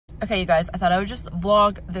Okay, you guys, I thought I would just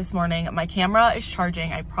vlog this morning. My camera is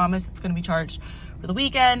charging. I promise it's gonna be charged for the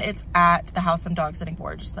weekend. It's at the house I'm dog sitting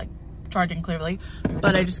for, just like charging clearly.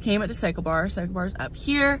 But I just came to Cycle Bar. Cycle Bar's up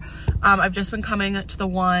here. I've just been coming to the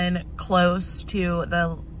one close to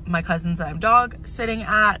my cousins that I'm dog sitting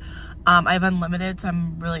at. I have unlimited, so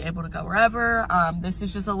I'm really able to go wherever. This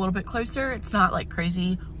is just a little bit closer. It's not like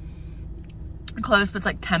crazy close, but it's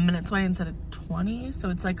like 10 minutes away instead of 20.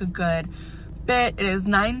 So it's like a good bit. It is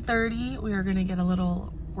 9:30. We are gonna get a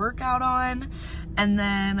little workout on and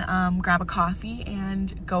then grab a coffee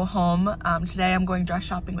and go home. Today I'm going dress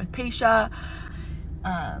shopping with Paisha.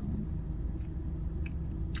 I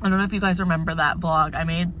don't know if you guys remember that vlog. I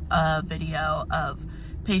made a video of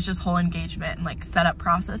Paisha's whole engagement and like setup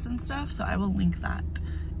process and stuff, so I will link that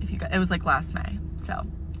if you guys. It was like last May, so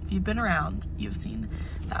if you've been around, you've seen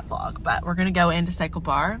that vlog. But we're gonna go into Cycle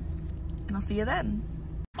Bar and I'll see you then.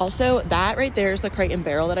 Also, that right there is the Crate and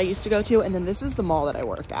Barrel that I used to go to, and then this is the mall that I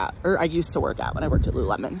work at, or I used to work at when I worked at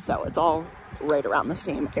Lululemon, so it's all right around the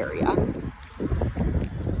same area.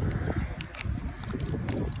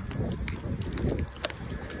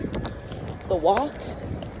 The walk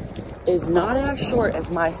is not as short as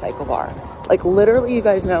my Cycle Bar. Like literally, you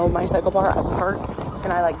guys know my Cycle Bar, I park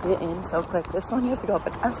and I like get in so quick. This one you have to go up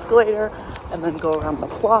an escalator and then go around the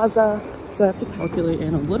plaza. So I have to calculate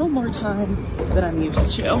in a little more time than I'm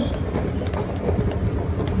used to.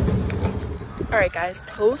 All right guys,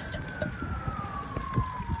 post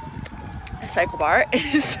a Cycle Bar.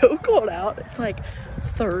 It is so cold out. It's like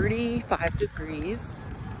 35 degrees.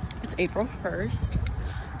 It's April 1st.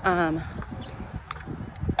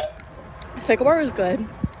 Cycle Bar is good.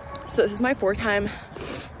 So this is my fourth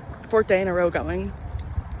day in a row going.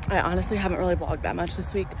 I honestly haven't really vlogged that much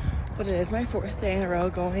this week, but it is my fourth day in a row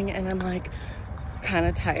going and I'm like kind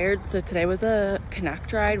of tired. So today was a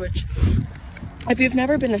Connect ride, which if you've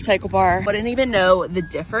never been to Cycle Bar, wouldn't even know the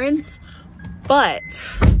difference. But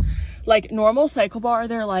like normal Cycle Bar,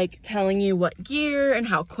 they're like telling you what gear and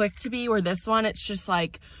how quick to be, where this one, it's just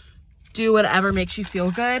like do whatever makes you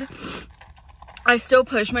feel good. I still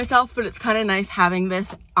push myself, but it's kind of nice having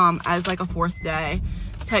this as like a fourth day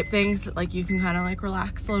type things that like you can kind of like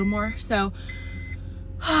relax a little more. So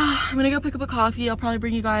I'm gonna go pick up a coffee. I'll probably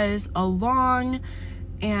bring you guys along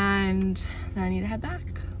and then I need to head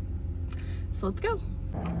back. So let's go.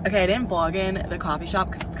 Okay, I didn't vlog in the coffee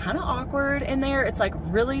shop because it's kind of awkward in there. It's like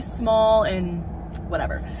really small and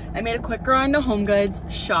whatever. I made a quick run to Home Goods,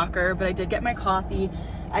 shocker, but I did get my coffee.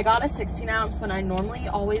 I got a 16 ounce when I normally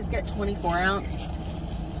always get 24 ounce.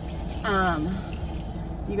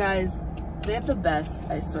 You guys, they have the best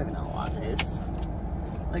iced soy vanilla lattes.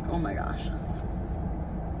 Like, oh my gosh.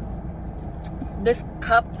 This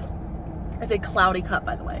cup is a cloudy cup,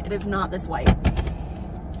 by the way. It is not this white.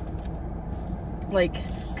 Like,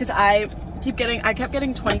 cause I kept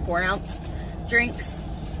getting 24 ounce drinks,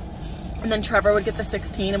 and then Trevor would get the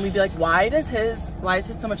 16 and we'd be like, why is his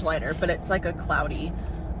so much lighter? But it's like a cloudy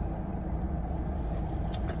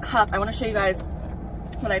cup. I want to show you guys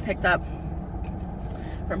what I picked up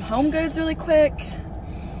from Home Goods really quick.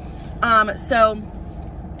 So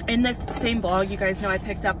in this same vlog, you guys know I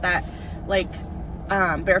picked up that like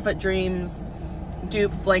Barefoot Dreams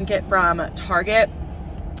dupe blanket from Target.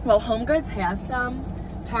 Well, Home Goods has some.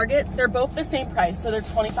 Target, they're both the same price, so they're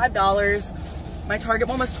 $25. My Target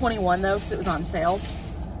one was $21 though, because it was on sale.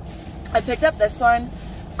 I picked up this one,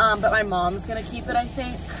 but my mom's gonna keep it, I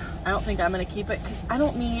think. I don't think I'm gonna keep it because I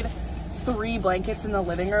don't need 3 blankets in the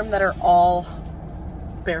living room that are all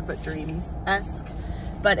Barefoot Dreams-esque,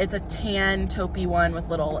 but it's a tan taupey one with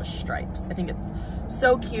little stripes. I think it's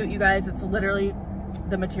so cute, you guys. It's literally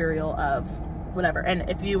the material of whatever. And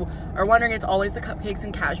if you are wondering, it's always the cupcakes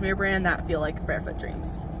and cashmere brand that feel like Barefoot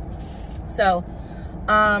Dreams. So,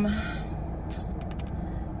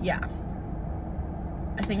 yeah.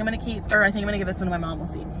 I think I'm gonna give this one to my mom, we'll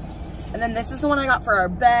see. And then this is the one I got for our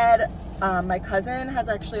bed. My cousin has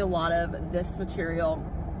actually a lot of this material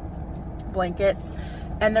blankets,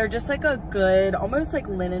 and they're just like a good, almost like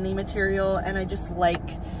linen-y material, and I just like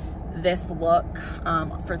this look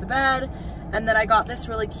for the bed. And then I got this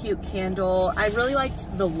really cute candle. I really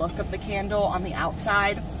liked the look of the candle on the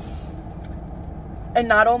outside. And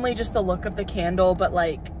not only just the look of the candle, but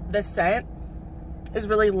like the scent is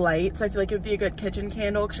really light. So I feel like it would be a good kitchen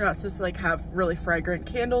candle because you're not supposed to like have really fragrant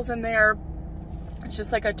candles in there. It's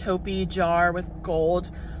just like a taupey jar with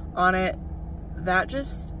gold on it. That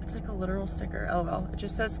just, it's like a literal sticker, LOL. It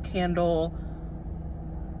just says candle.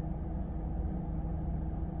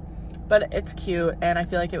 But it's cute, and I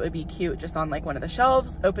feel like it would be cute just on like one of the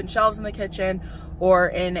shelves, open shelves in the kitchen, or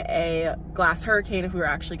in a glass hurricane if we were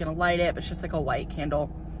actually gonna light it, but it's just like a white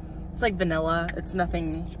candle. It's like vanilla. It's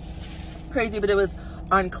nothing crazy, but it was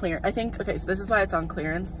on clearance. I think, okay, so this is why it's on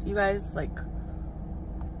clearance, you guys. Like,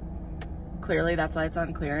 clearly that's why it's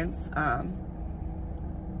on clearance. Oh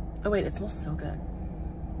wait, it smells so good.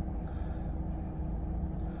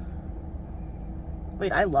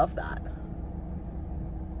 Wait, I love that.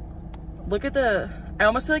 Look at the, I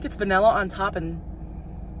almost feel like it's vanilla on top, and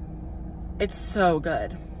it's so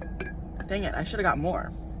good. Dang it, I should have got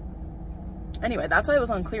more. Anyway, that's why it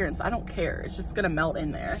was on clearance, but I don't care. It's just gonna melt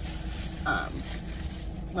in there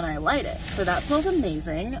when I light it. So that smells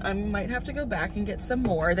amazing. I might have to go back and get some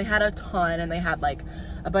more. They had a ton, and they had like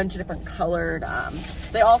a bunch of different colored,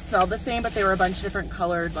 they all smelled the same, but they were a bunch of different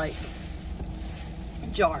colored like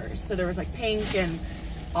jars. So there was like pink and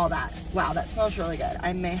all that. Wow, that smells really good.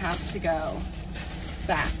 I may have to go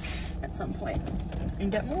back at some point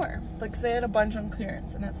and get more. Like, they had a bunch on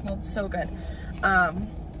clearance, and that smelled so good.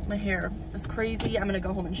 My hair is crazy. I'm gonna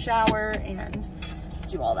go home and shower and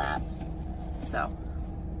do all that. So,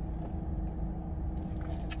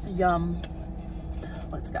 yum.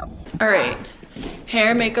 Let's go. All right,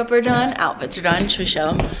 hair, makeup are done, outfits are done. Should we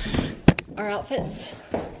show them our outfits?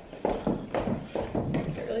 I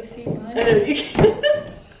know you can.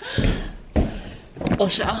 We'll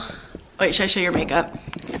show. Wait, should I show your makeup?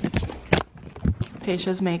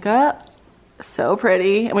 Paisha's makeup. So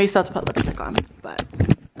pretty. And we still have to put lipstick on, but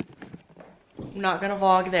I'm not gonna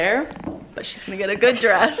vlog there, but she's gonna get a good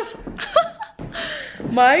dress.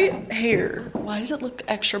 My hair, why does it look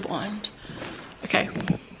extra blonde? Okay.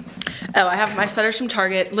 Oh, I have my sweaters from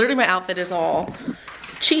Target. Literally my outfit is all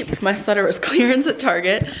cheap. My sweater was clearance at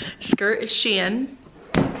Target. Skirt is Shein.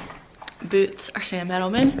 Boots are Sam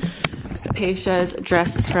Edelman. Paisha's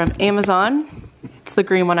dress is from Amazon. It's the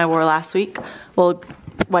green one I wore last week. Well,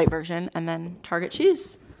 white version. And then Target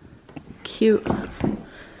shoes. Cute.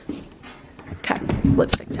 Okay,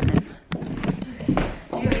 lipstick time.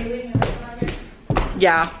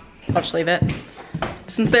 Yeah, I'll just leave it.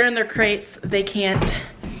 Since they're in their crates, they can't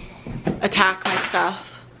attack my stuff.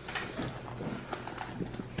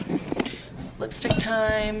 Lipstick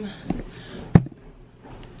time.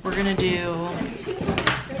 We're gonna do.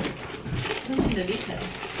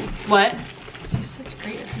 What? She's such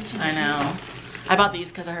great attention. I know. I bought these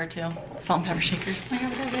because of her too. Salt and pepper shakers. I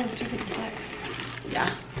have heard this. Look at the sex. Yeah.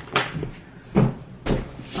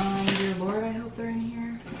 Dear Lord, I hope they're in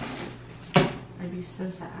here. I'd be so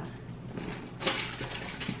sad.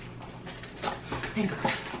 Pink.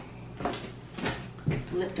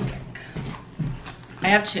 Lipstick. I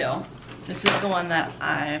have two. This is the one that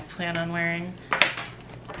I plan on wearing.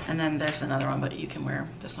 And then there's another one, but you can wear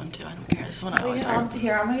this one too. I don't care. This one I always wear.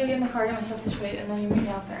 Here, I'm gonna go get in the car, get myself situated, and then you meet me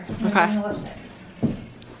out there. Okay. The lipsticks.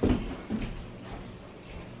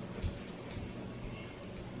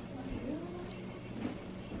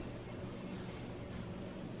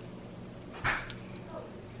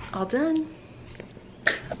 All done.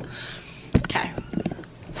 Okay.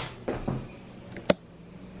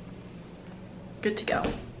 Good to go.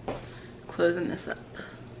 Closing this up.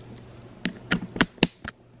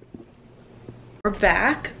 We're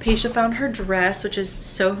back. Paisha found her dress, which is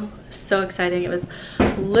so exciting. It was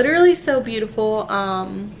literally so beautiful.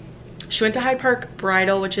 She went to Hyde Park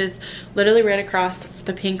Bridal, which is literally right across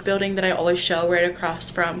the pink building that I always show, right across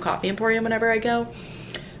from Coffee Emporium whenever I go.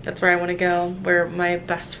 That's where I want to go, where my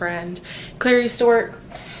best friend Claire used to work.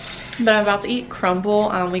 But I'm about to eat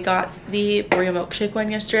crumble. We got the Oreo milkshake one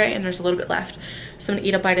yesterday, and there's a little bit left, so I'm gonna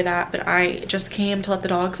eat a bite of that. But I just came to let the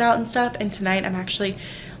dogs out and stuff, and tonight I'm actually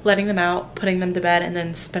letting them out, putting them to bed, and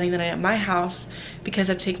then spending the night at my house because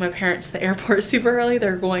I've taken my parents to the airport super early.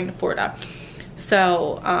 They're going to Florida.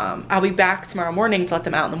 So I'll be back tomorrow morning to let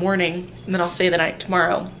them out in the morning, and then I'll stay the night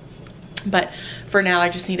tomorrow. But for now, I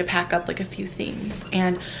just need to pack up like a few things.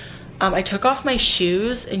 And I took off my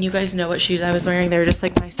shoes, and you guys know what shoes I was wearing. They were just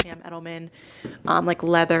like my Sam Edelman, like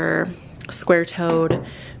leather, square-toed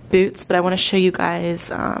boots. But I want to show you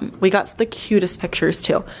guys, we got the cutest pictures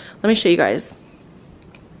too. Let me show you guys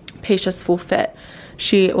Paisha's full fit.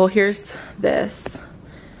 Well, here's this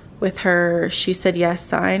with her she said yes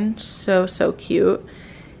sign. So cute.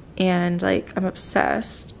 And like, I'm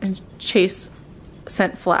obsessed. And Chase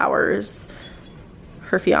sent flowers,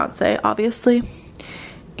 her fiance obviously,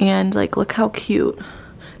 and like, look how cute.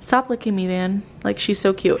 Stop licking me, man. Like, she's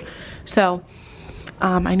so cute. So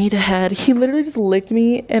I need to head. He literally just licked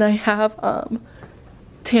me, and I have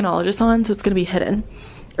Tanologist on, so it's gonna be hidden,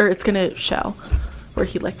 or it's gonna show where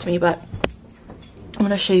he licked me. But I'm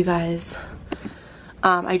gonna show you guys.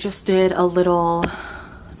 I just did a little,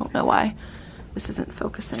 I don't know why this isn't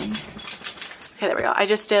focusing. Okay, there we go. I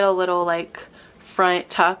just did a little like front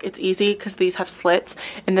tuck. It's easy because these have slits,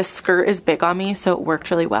 and this skirt is big on me, so it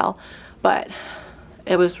worked really well. But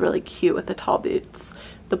it was really cute with the tall boots.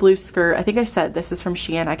 The blue skirt, I think I said this is from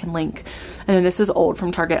Shein, I can link. And then this is old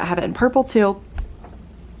from Target. I have it in purple too.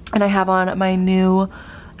 And I have on my new, I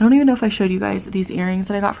don't even know if I showed you guys these earrings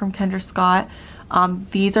that I got from Kendra Scott.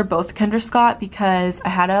 These are both Kendra Scott because I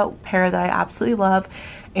had a pair that I absolutely love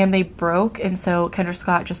and they broke, and so Kendra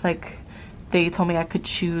Scott just like, they told me I could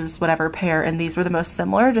choose whatever pair, and these were the most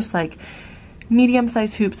similar, just like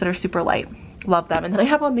medium-sized hoops that are super light. Love them. And then I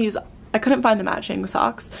have on these, I couldn't find the matching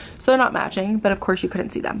socks, so they're not matching, but of course you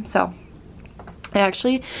couldn't see them. So I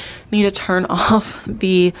actually need to turn off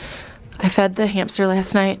I fed the hamster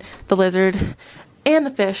last night, the lizard, and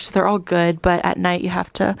the fish. They're all good, but at night you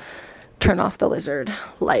have to turn off the lizard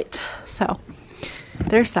light. So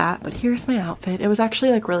there's that. But here's my outfit. It was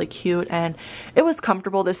actually like really cute and it was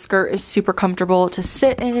comfortable. This skirt is super comfortable to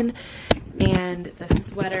sit in, and the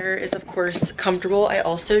sweater is of course comfortable. I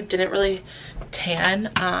also didn't really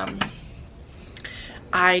tan.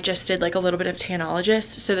 I just did like a little bit of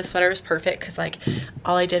tanologist, so the sweater was perfect because like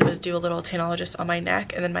all I did was do a little tanologist on my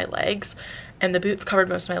neck and then my legs, and the boots covered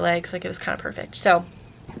most of my legs. Like it was kind of perfect. So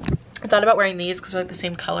I thought about wearing these because they're like the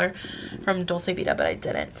same color from Dolce Vita, but I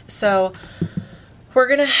didn't. So we're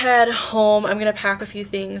gonna head home. I'm gonna pack a few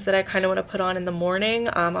things that I kind of want to put on in the morning.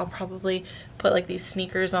 I'll probably put like these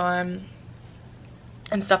sneakers on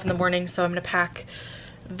and stuff in the morning, so I'm gonna pack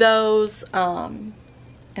those. And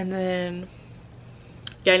then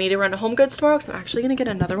yeah, I need to run to Home Goods tomorrow because I'm actually gonna get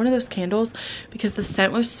another one of those candles because the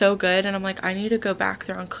scent was so good, and I'm like, I need to go back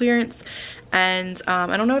there on clearance. And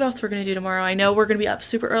I don't know what else we're gonna do tomorrow. I know we're gonna be up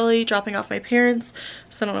super early dropping off my parents,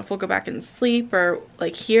 so I don't know if we'll go back and sleep or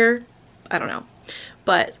like here, I don't know.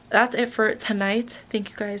 But that's it for tonight.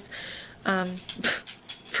 Thank you guys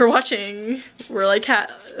for watching. We're like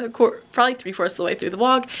probably 3/4 of the way through the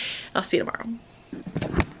vlog. I'll see you tomorrow.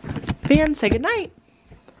 Fans, say good night.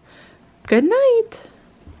 Good night.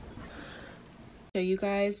 Show you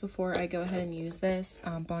guys before I go ahead and use this.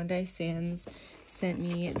 Bondi Sands sent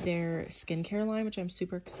me their skincare line, which I'm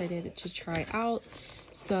super excited to try out.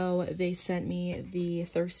 So they sent me the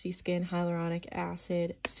Thirsty Skin Hyaluronic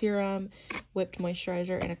Acid Serum, Whipped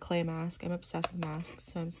Moisturizer, and a clay mask. I'm obsessed with masks,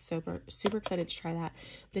 so I'm super excited to try that.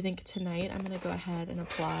 But I think tonight I'm going to go ahead and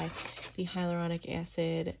apply the Hyaluronic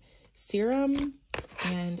Acid Serum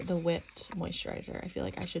and the Whipped Moisturizer. I feel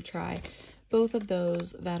like I should try both of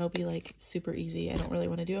those. That'll be like super easy. I don't really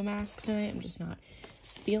want to do a mask tonight. I'm just not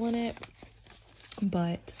feeling it.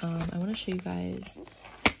 But I want to show you guys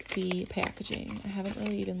the packaging. I haven't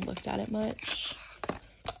really even looked at it much.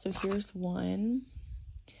 So here's one.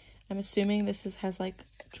 I'm assuming this has like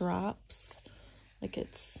drops. Like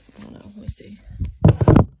it's, I don't know, let me see.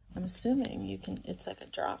 I'm assuming you can, it's like a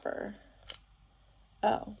dropper.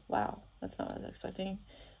 Oh, wow. That's not what I was expecting.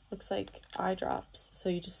 Looks like eye drops. So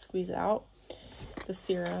you just squeeze it out. The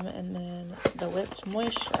serum, and then the Whipped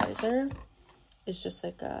Moisturizer is just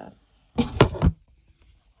like a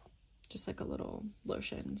little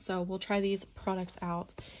lotion. So we'll try these products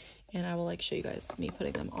out and I will like show you guys me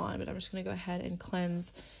putting them on, but I'm just gonna go ahead and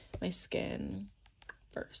cleanse my skin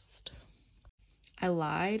first. I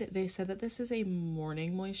lied. They said that this is a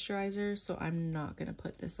morning moisturizer, so I'm not gonna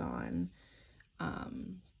put this on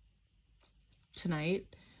tonight.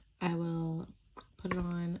 I will put it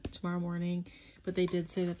on tomorrow morning, but they did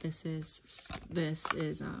say that this is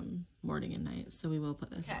morning and night, so we will put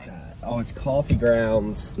this on. Oh, it's coffee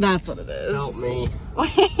grounds. That's what it is. Help me.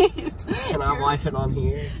 Wait. Can I wipe it on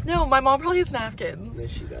here? No, my mom probably has napkins. No,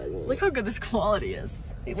 she doesn't. Look how good this quality is.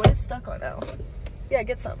 Wait, what is stuck on now? Yeah,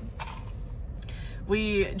 get some.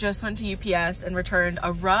 We just went to UPS and returned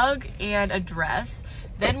a rug and a dress.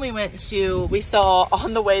 Then we saw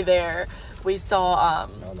on the way there, we saw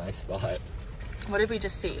oh, nice spot. What did we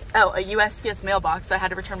just see? Oh, a USPS mailbox. So I had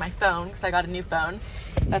to return my phone because I got a new phone.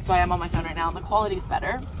 That's why I'm on my phone right now, and the quality's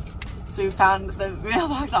better. So we found the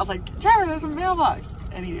mailbox. I was like, Trevor, there's a mailbox.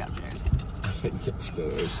 And he got scared. I didn't get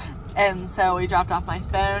scared. And so we dropped off my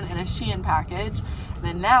phone in a Shein package. And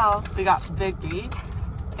then now we got Bigby.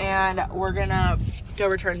 And we're gonna go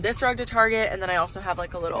return this rug to Target. And then I also have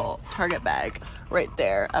like a little Target bag right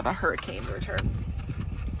there of a hurricane to return.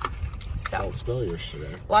 So, don't spill yours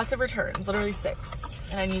today. Lots of returns, literally 6.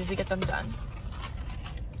 And I needed to get them done.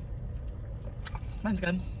 Mine's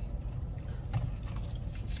good.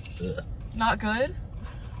 Ugh. Not good?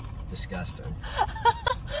 Disgusting.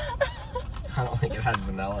 I don't think it has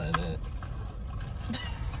vanilla in it.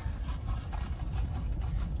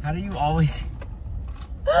 How do you always...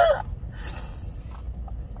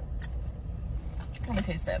 Let me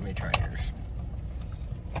taste it. Let me try yours.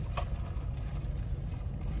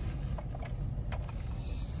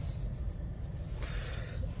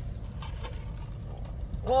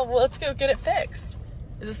 Well, let's go get it fixed.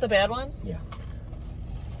 Is this the bad one? Yeah.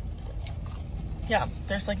 Yeah,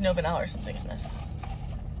 there's like no vanilla or something in this.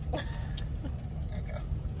 Okay.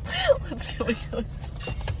 Let's go.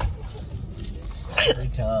 Every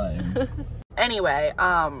time. Anyway,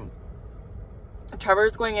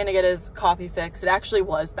 Trevor's going in to get his coffee fixed. It actually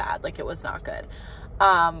was bad. Like, it was not good.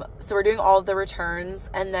 So we're doing all of the returns,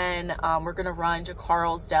 and then we're gonna run to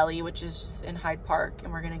Carl's Deli, which is just in Hyde Park,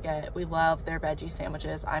 and we love their veggie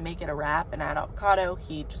sandwiches. I make it a wrap and add avocado.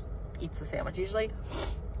 He just eats the sandwich usually.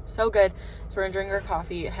 So good. So we're gonna drink our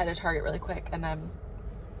coffee, head to Target really quick, and then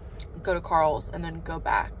go to Carl's, and then go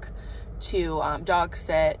back to dog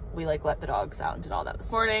sit. We like let the dogs out and did all that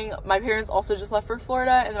this morning. My parents also just left for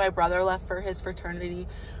Florida, and then my brother left for his fraternity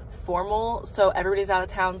formal, so everybody's out of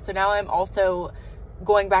town. So now I'm also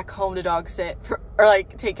going back home to dog sit or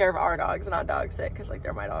like take care of our dogs, not dog sit, because like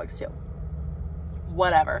they're my dogs too.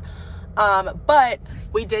 Whatever. But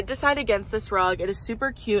we did decide against this rug. It is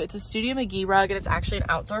super cute. It's a Studio McGee rug, and it's actually an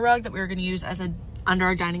outdoor rug that we were going to use as under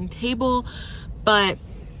our dining table. But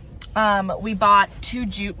we bought 2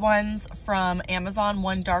 jute ones from Amazon,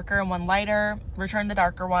 one darker and one lighter. Returned the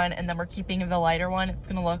darker one, and then we're keeping the lighter one. It's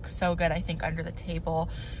gonna look so good, I think, under the table.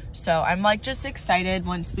 So I'm like just excited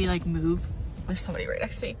once we like move. There's somebody right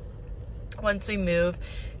next to me. Once we move,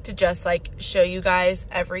 to just like show you guys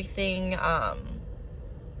everything.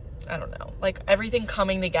 I don't know, like everything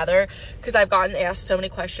coming together, because I've gotten asked so many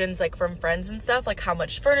questions like from friends and stuff, like how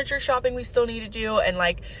much furniture shopping we still need to do, and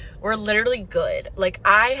like we're literally good. Like,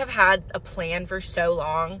 I have had a plan for so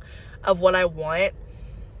long of what I want,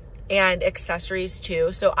 and accessories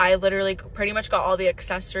too. So I literally pretty much got all the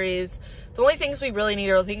accessories. The only things we really need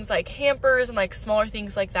are things like hampers and like smaller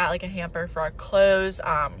things like that, like a hamper for our clothes.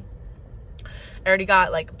 I already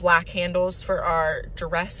got like black handles for our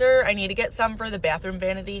dresser. I need to get some for the bathroom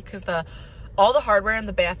vanity, because all the hardware in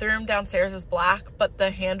the bathroom downstairs is black, but the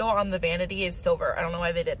handle on the vanity is silver. I don't know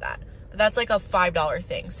why they did that, but that's like a $5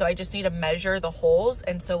 thing. So I just need to measure the holes,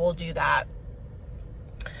 and so we'll do that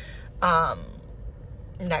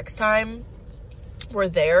next time we're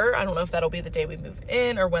there. I don't know if that'll be the day we move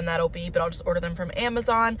in or when that'll be, but I'll just order them from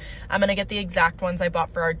Amazon. I'm gonna get the exact ones I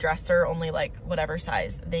bought for our dresser, only like whatever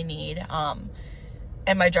size they need.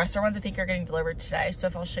 And my dresser ones I think are getting delivered today. So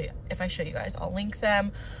if I show you guys, I'll link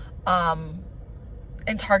them.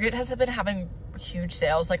 And Target has been having huge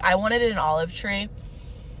sales. Like, I wanted an olive tree,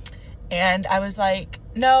 and I was like,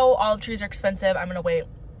 no, olive trees are expensive. I'm gonna wait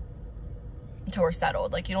until we're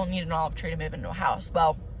settled. Like, you don't need an olive tree to move into a house.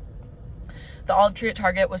 Well, the olive tree at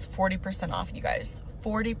Target was 40% off, you guys.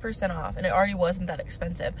 40% off, and it already wasn't that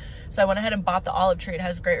expensive. So I went ahead and bought the olive tree. It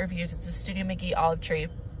has great reviews. It's a Studio McGee olive tree.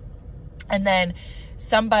 And then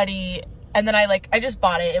I just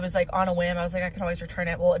bought it. It was like on a whim. I was like, I can always return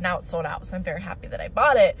it. Well, now it's sold out, so I'm very happy that I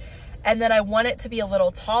bought it. And then I want it to be a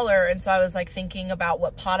little taller, and so I was like thinking about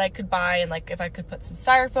what pot I could buy, and like if I could put some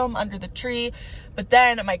styrofoam under the tree. But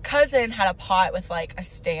then my cousin had a pot with like a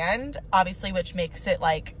stand, obviously, which makes it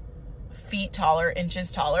like feet taller,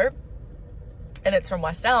 inches taller, and it's from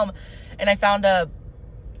West Elm. And I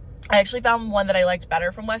actually found one that I liked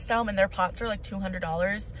better from West Elm, and their pots are like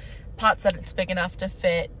 $200. Pots that it's big enough to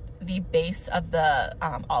fit the base of the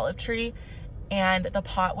olive tree, and the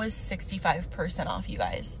pot was 65% off, you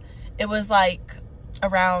guys. It was like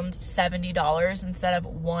around $70 instead of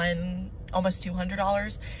almost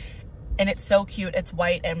 $200. And it's so cute. It's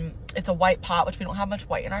white, and it's a white pot, which we don't have much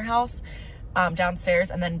white in our house, downstairs,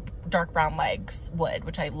 and then dark brown legs wood,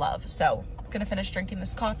 which I love. So I'm gonna finish drinking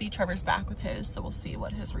this coffee. Trevor's back with his, so we'll see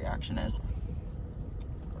what his reaction is.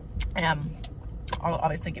 I'll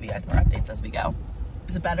obviously give you guys more updates as we go.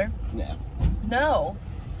 Is it better? Yeah. No.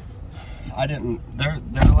 I didn't, they're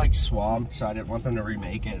like swamped, so I didn't want them to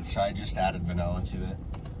remake it, so I just added vanilla to it.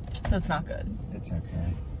 So it's not good. It's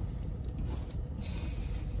okay.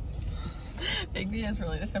 Big B is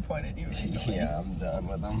really disappointed you recently. Yeah, I'm done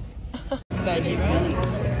with them. Veggie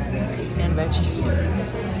rice and veggie soup.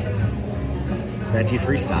 Veggie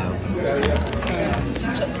freestyle.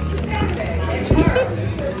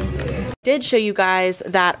 Did show you guys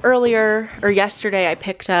that yesterday I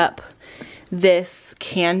picked up this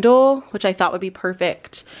candle, which I thought would be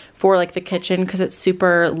perfect for like the kitchen because it's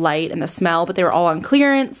super light and the smell, but they were all on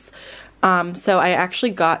clearance. So I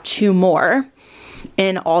actually got 2 more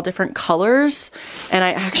in all different colors, and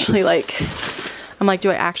I actually I'm like,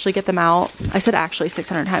 do I actually get them out? I said actually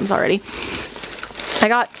 600 times already. I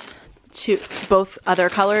got both other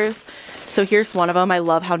colors. So here's one of them. I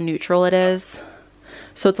love how neutral it is.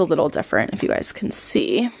 So it's a little different, if you guys can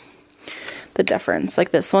see the difference.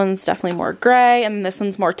 Like, this one's definitely more gray, and this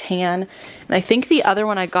one's more tan. And I think the other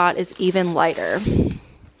one I got is even lighter.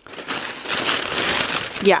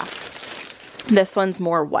 yeah, this one's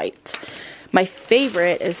more white. My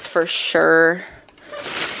favorite is for sure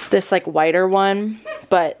this like whiter one,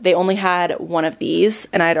 but they only had one of these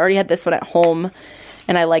and I'd already had this one at home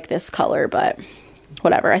and I like this color, but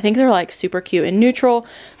whatever. I think they're like super cute and neutral.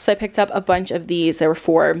 So I picked up a bunch of these. They were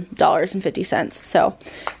 $4.50. So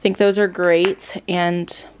I think those are great and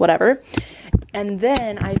whatever. And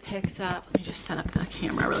then I picked up, let me just set up the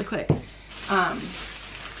camera really quick. I'm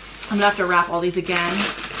gonna have to wrap all these again.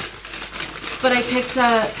 But I picked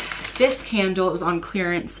up this candle. It was on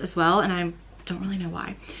clearance as well, and I don't really know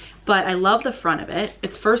why. But I love the front of it.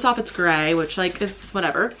 It's first off, it's gray, which like is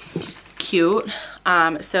whatever. Cute.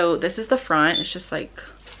 So this is the front. It's just like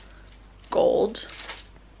gold.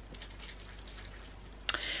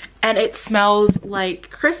 And it smells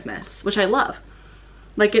like Christmas, which I love.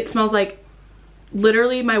 Like it smells like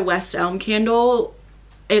literally my West Elm candle.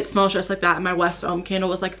 It smells just like that. And my West Elm candle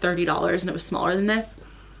was like $30 and it was smaller than this.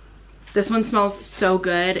 This one smells so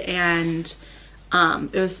good and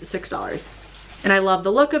it was $6. And I love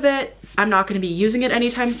the look of it. I'm not going to be using it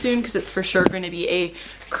anytime soon because it's for sure going to be a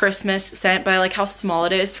Christmas scent, but I like how small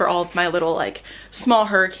it is for all of my little like small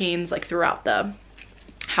hurricanes like throughout the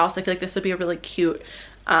house. I feel like this would be a really cute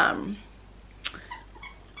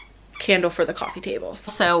candle for the coffee table.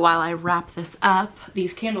 So while I wrap this up,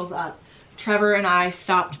 these candles up, Trevor and I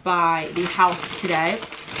stopped by the house today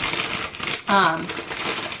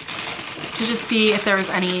to just see if there was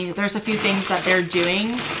there's a few things that they're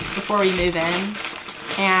doing before we move in.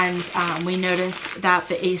 And we noticed that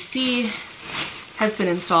the AC has been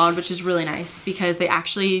installed, which is really nice because they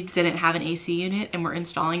actually didn't have an AC unit and we're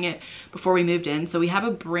installing it before we moved in. So we have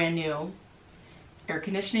a brand new air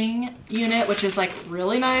conditioning unit, which is like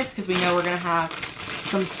really nice because we know we're gonna have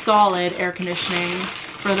some solid air conditioning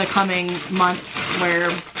for the coming months,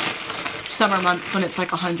 where summer months when it's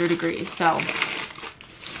like 100 degrees. So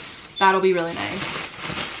that'll be really nice.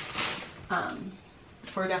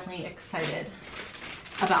 We're definitely excited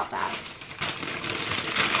about that.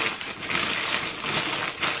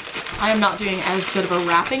 I am not doing as good of a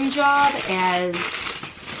wrapping job as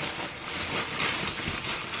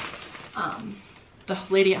the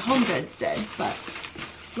lady at Home Goods did, but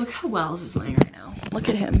look how Wells is laying right now. Look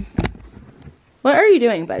at him. What are you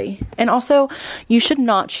doing, buddy? And also, you should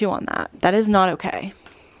not chew on that. That is not okay.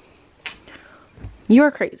 You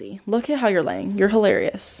are crazy. Look at how you're laying. You're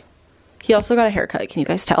hilarious. He also got a haircut. Can you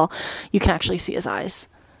guys tell? You can actually see his eyes.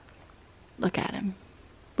 Look at him.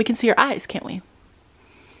 We can see your eyes, can't we?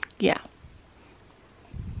 Yeah.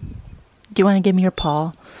 Do you want to give me your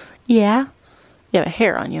paw? Yeah? You have a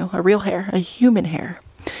hair on you. A real hair. A human hair.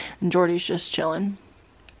 And Jordy's just chilling.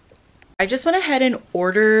 I just went ahead and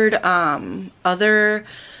ordered other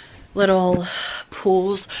little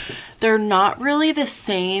pools. They're not really the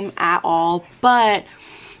same at all, but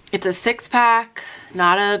it's a 6-pack,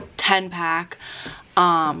 not a 10-pack.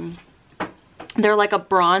 They're like a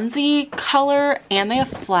bronzy color and they have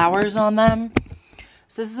flowers on them.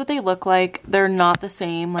 So this is what they look like. They're not the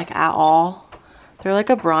same like at all. They're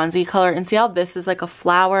like a bronzy color, and see how this is like a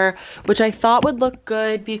flower, which I thought would look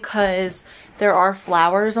good because there are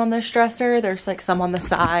flowers on this dresser. There's like some on the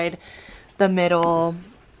side, the middle,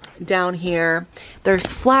 down here.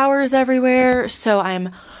 There's flowers everywhere. So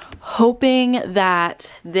I'm hoping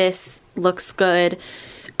that this looks good.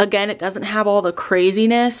 Again, it doesn't have all the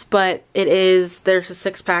craziness, but it is, there's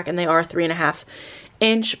a 6-pack and they are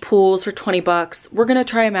 3.5-inch pools for 20 bucks. We're gonna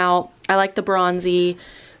try them out. I like the bronzy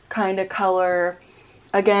kind of color.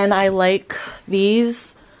 Again, I like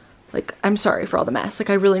these. Like, I'm sorry for all the mess. Like,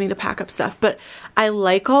 I really need to pack up stuff, but I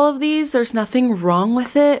like all of these. There's nothing wrong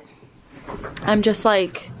with it. I'm just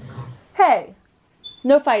like, hey,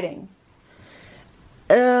 no fighting.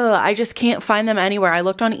 I just can't find them anywhere. I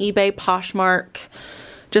looked on eBay, Poshmark,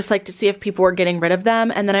 just like to see if people were getting rid of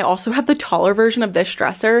them. And then I also have the taller version of this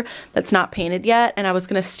dresser that's not painted yet, and I was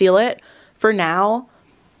gonna steal it for now,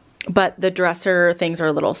 but the dresser things are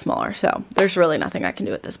a little smaller, so there's really nothing I can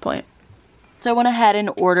do at this point. So I went ahead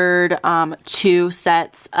and ordered 2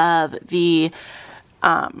 sets of the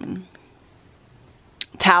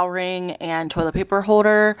towel ring and toilet paper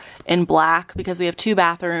holder in black because we have 2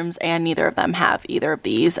 bathrooms and neither of them have either of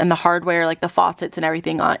these, and the hardware, like the faucets and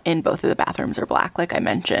everything in both of the bathrooms are black, like I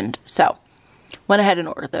mentioned. So went ahead and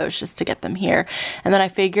ordered those just to get them here. And then I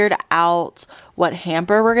figured out what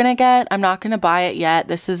hamper we're gonna get. I'm not gonna buy it yet.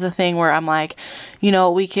 This is a thing where I'm like, you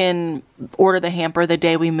know, we can order the hamper the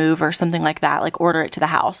day we move or something like that, like order it to the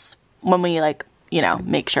house when we, like, you know,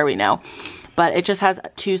 make sure we know. But it just has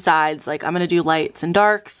 2 sides. Like, I'm gonna do lights and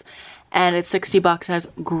darks, and it's 60 bucks. It has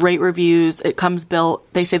great reviews. It comes built.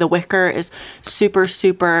 They say the wicker is super,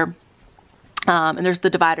 super And there's the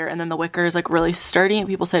divider, and then the wicker is like really sturdy and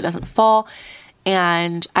people say it doesn't fall.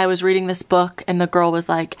 And I was reading this book and the girl was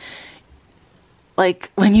like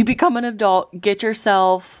when you become an adult,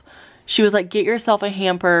 she was like, get yourself a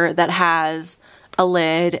hamper that has a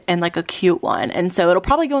lid and like a cute one. And so it'll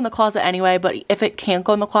probably go in the closet anyway, but if it can't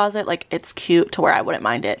go in the closet, like it's cute to where I wouldn't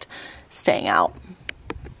mind it staying out.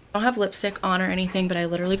 I don't have lipstick on or anything, but I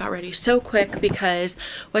literally got ready so quick because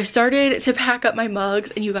I started to pack up my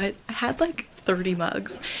mugs, and you guys, I had like 30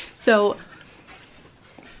 mugs. So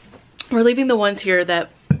we're leaving the ones here that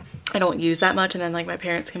I don't use that much, and then like my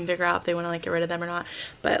parents can figure out if they want to like get rid of them or not.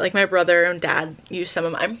 But like my brother and dad use some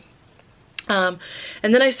of mine.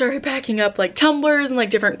 And then I started packing up like tumblers and like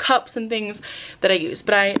different cups and things that I use.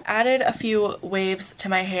 But I added a few waves to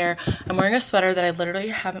my hair. I'm wearing a sweater that I literally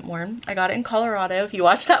haven't worn. I got it in Colorado. If you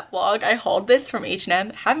watch that vlog, I hauled this from H&M.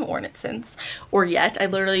 Haven't worn it since or yet. I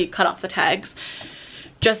literally cut off the tags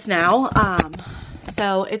just now.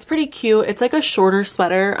 So it's pretty cute. It's like a shorter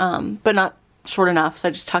sweater, but not short enough. So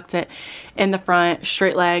I just tucked it in the front,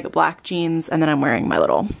 straight leg, black jeans, and then I'm wearing my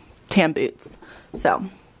little tan boots. So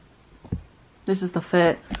this is the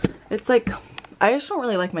fit. It's like, I just don't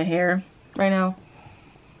really like my hair right now.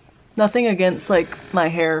 Nothing against like my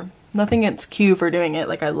hair. Nothing against Q for doing it.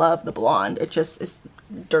 Like I love the blonde. It just is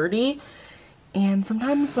dirty. And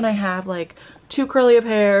sometimes when I have like too curly of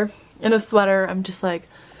hair in a sweater, I'm just like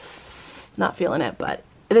not feeling it. But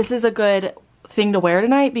this is a good thing to wear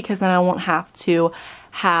tonight because then I won't have to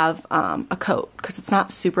have a coat because it's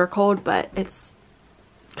not super cold, but it's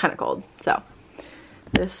kind of cold. So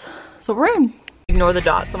this is what we're in. Ignore the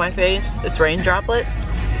dots on my face. It's rain droplets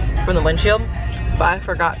from the windshield, but I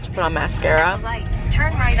forgot to put on mascara.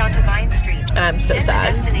 Turn right onto Vine Street. And I'm so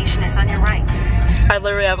sad. The destination is on your right. I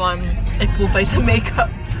literally have on a full face of makeup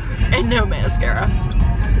and no mascara.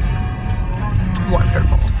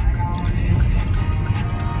 Wonderful.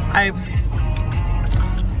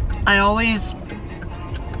 I always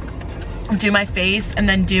do my face and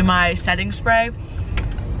then do my setting spray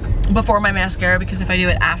before my mascara, because if I do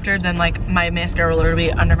it after, then like my mascara will literally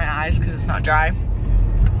be under my eyes because it's not dry.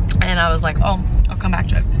 And I was like, oh, I'll come back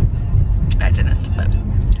to it. I didn't, but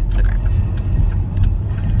it's okay.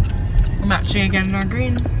 We're matching again in our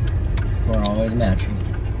green. We're always matching.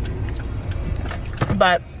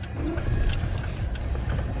 But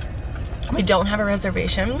we don't have a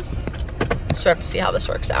reservation, so I have to see how this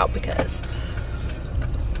works out because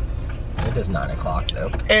it is 9 o'clock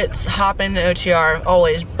though. It's hopping to OTR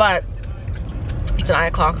always, but it's 9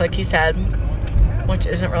 o'clock like he said, which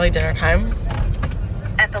isn't really dinner time.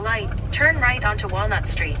 At the light, turn right onto Walnut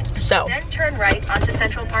Street. So then turn right onto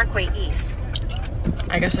Central Parkway East.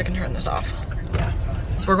 I guess I can turn this off. Yeah.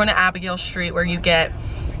 So we're going to Abigail Street where you get,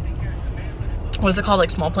 what is it called,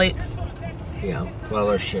 like small plates? Yeah. Well,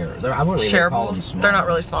 they're I wouldn't even call them Shareables. small. They're not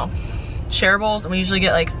really small. Shareables, and we usually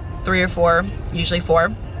get like 3 or 4, usually 4.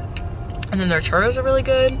 And then their churros are really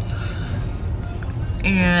good.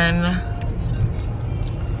 And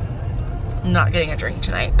I'm not getting a drink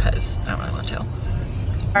tonight because I don't really want to.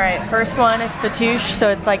 All right, first one is fattoush, so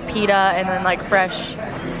it's like pita and then like fresh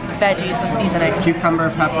veggies with seasoning. Cucumber,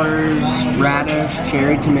 peppers, radish,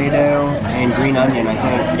 cherry tomato, and green onion,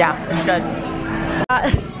 I think. Yeah, it's good.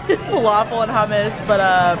 Falafel and hummus, but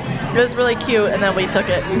it was really cute, and then we took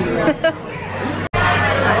it.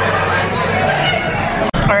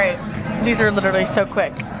 All right, these are literally so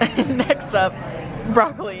quick. Next up,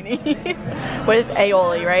 broccolini with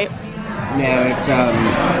aioli, right? No, it's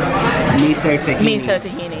miso tahini. Miso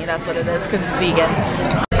tahini, that's what it is, because it's vegan.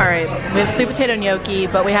 All right, we have sweet potato gnocchi,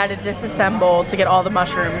 but we had to disassemble to get all the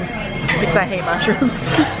mushrooms because I hate mushrooms.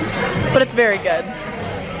 But it's very good.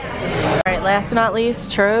 All right, last but not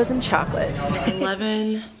least, churros and chocolate.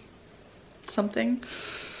 11 something,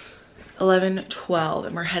 11:12,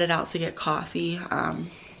 and we're headed out to get coffee.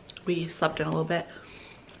 We slept in a little bit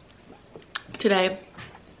today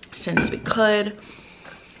since we could.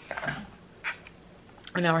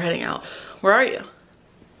 And now we're heading out. Where are you?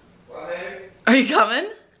 Are you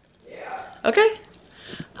coming? Yeah. Okay.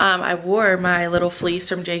 I wore my little fleece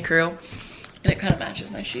from J. Crew, and it kind of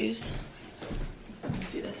matches my shoes. Let me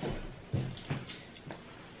see this.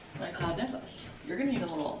 My cloud necklace. You're gonna need a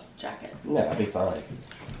little jacket. No, I'll be fine.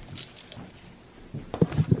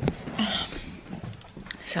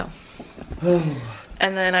 So.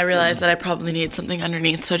 And then I realized that I probably need something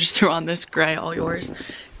underneath, so I just threw on this gray all yours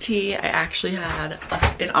tee. I actually had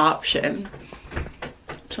an option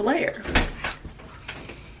to layer.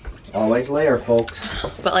 Always layer, folks.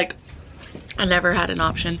 But like, I never had an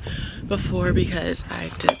option before because I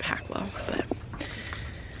didn't pack well. But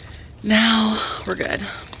now we're good.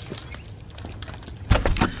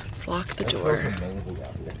 This lock the door.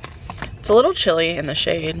 It's a little chilly in the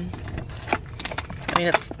shade. I mean,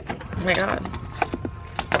 it's, oh my God.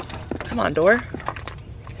 Come on, door.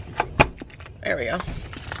 There we go.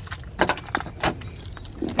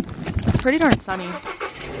 It's pretty darn sunny.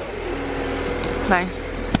 It's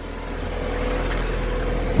nice.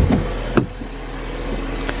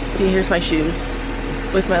 See, here's my shoes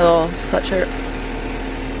with my little sweatshirt.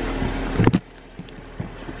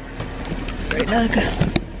 Right, Doug?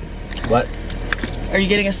 What? Are you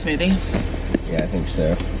getting a smoothie? Yeah, I think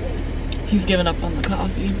so. He's given up on the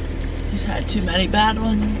coffee. He's had too many bad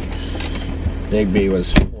ones. Big B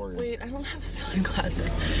was 4. Wait, I don't have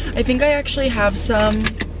sunglasses. I think I actually have some.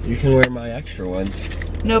 You can wear my extra ones.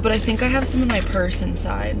 No, but I think I have some in my purse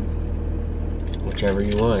inside. Whichever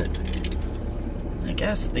you want. I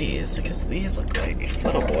guess these, because these look like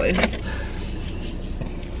little boys.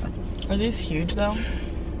 Are these huge though?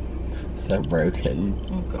 They're broken.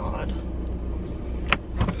 Oh God.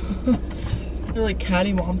 They're like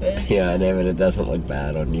cattywampus. Yeah, I know, but it doesn't look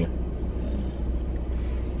bad on you.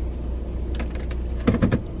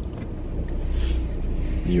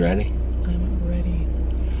 You ready? I'm ready.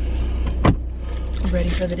 Ready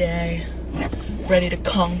for the day. Ready to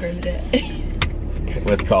conquer the day.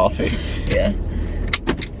 With coffee. Yeah.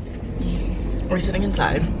 We're sitting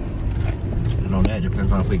inside. I don't know, it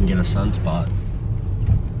depends on if we can get a sunspot.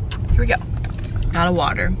 Here we go. Got a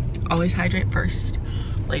water. Always hydrate first,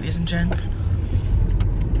 ladies and gents.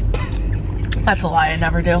 That's a lie, I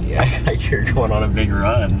never do. Yeah, you're going on a big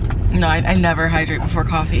run. No, I never hydrate before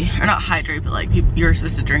coffee. Or not hydrate, but like you're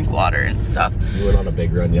supposed to drink water and stuff. You went on a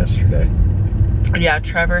big run yesterday. Yeah,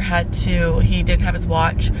 Trevor had to, he didn't have his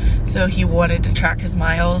watch, so he wanted to track his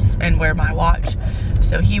miles and wear my watch.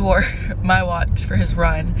 So he wore my watch for his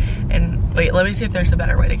run. And wait, let me see if there's a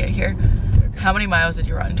better way to get here. Okay. How many miles did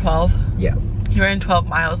you run? 12? Yeah. He ran 12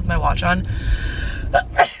 miles with my watch on.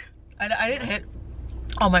 I didn't hit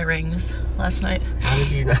all my rings last night. How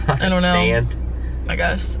did you not I don't know. stand? I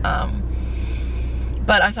guess.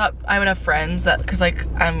 But I thought I would have friends that, cause like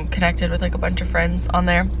I'm connected with like a bunch of friends on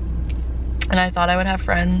there. And I thought I would have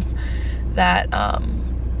friends that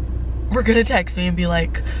were gonna text me and be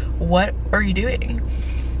like, what are you doing?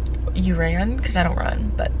 You ran? Cause I don't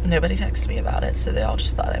run, but nobody texted me about it. So they all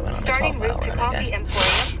just thought I went on a 12-mile run, I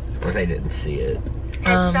guess. Or they didn't see it.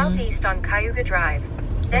 Head southeast on Cayuga Drive.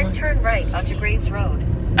 Then turn right onto Graves Road.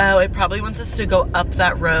 Oh, it probably wants us to go up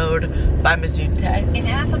that road by Mazunte. In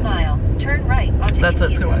half a mile, turn right onto That's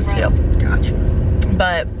what it's gonna want us to do. Gotcha.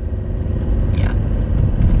 But yeah,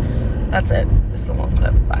 that's it. This is a long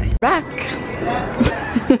clip. Bye. Back.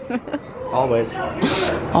 Always.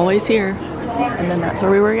 Always here. And then that's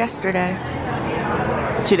where we were yesterday.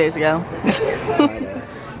 2 days ago.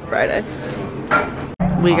 Friday.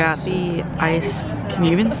 We got the iced, can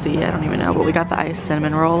you even see? I don't even know, but we got the iced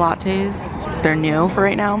cinnamon roll lattes. They're new for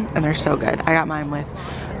right now, and they're so good. I got mine with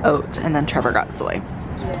oat, and then Trevor got soy.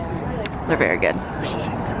 They're very good.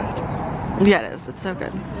 Yeah, it is. It's so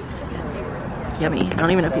good. Yummy. I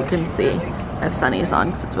don't even know if you can see. I have sunnies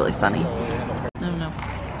on because it's really sunny. I don't know.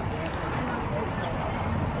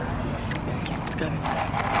 It's good.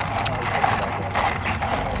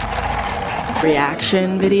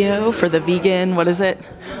 Reaction video for the vegan, what is it?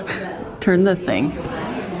 Turn the thing.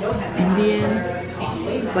 Indian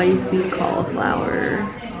spicy cauliflower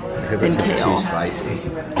and kale. Too spicy.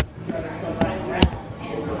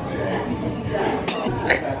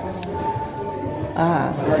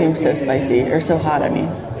 It seems so spicy, or so hot, I mean.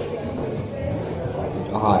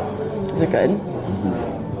 Hot. Is it good?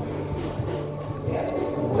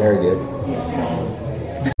 Very good.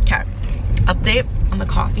 Okay, update on the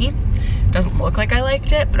coffee. Doesn't look like I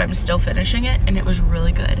liked it, but I'm still finishing it, and it was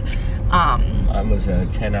really good. Mine was a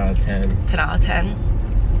 10 out of 10. 10 out of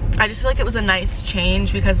 10. I just feel like it was a nice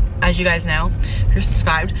change because, as you guys know, if you're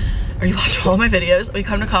subscribed or you watch all of my videos, we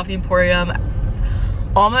come to Coffee Emporium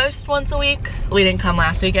almost once a week. We didn't come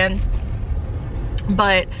last weekend,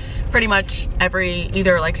 but pretty much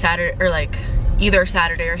either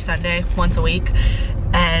Saturday or Sunday, once a week.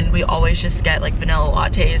 And we always just get like vanilla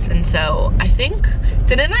lattes. And so I think,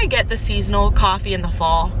 didn't I get the seasonal coffee in the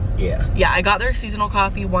fall? Yeah. Yeah, I got their seasonal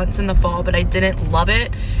coffee once in the fall, but I didn't love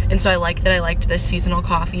it. And so I liked that I liked this seasonal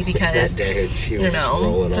coffee because, you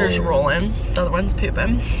know, they're just rolling. The other one's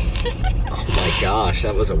pooping. Oh my gosh,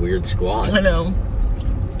 that was a weird squat. I know.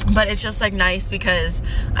 But it's just like nice because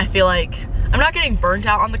I feel like I'm not getting burnt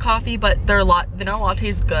out on the coffee, but vanilla latte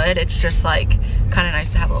is good. It's just like kind of nice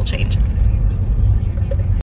to have a little change.